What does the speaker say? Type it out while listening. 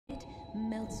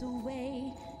melts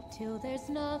away till there's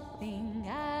nothing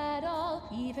at all.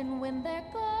 Even when they're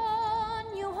gone,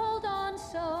 you hold on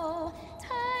so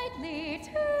tightly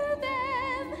to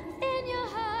them. In your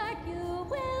heart, you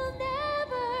will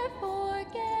never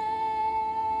forget.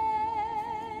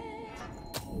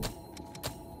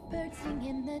 Birds sing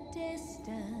in the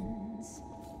distance,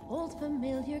 old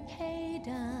familiar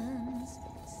cadence.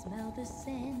 Smell the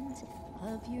scent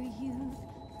of your youth,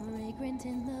 fragrant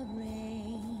in the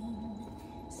rain.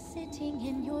 Sitting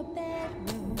in your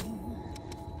bedroom,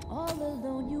 all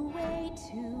alone you wait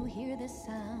to hear the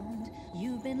sound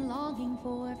you've been longing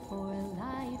for a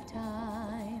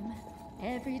lifetime.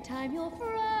 Every time your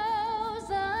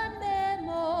frozen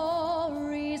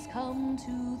memories come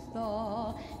to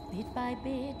thaw, bit by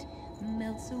bit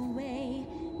melts away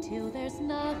till there's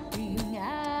nothing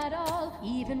at all.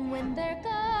 Even when they're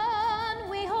gone,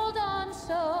 we hold on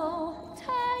so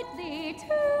tightly to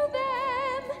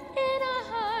them. In our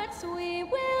hearts, we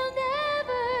will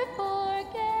never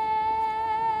forget.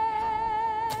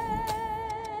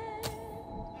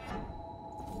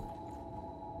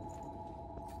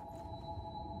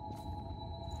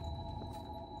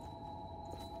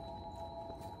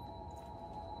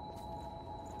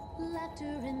 Laughter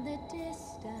in the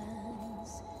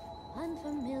distance,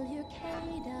 unfamiliar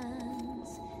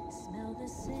cadence. Smell the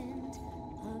scent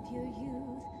of your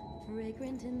youth,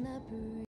 fragrant in the breeze.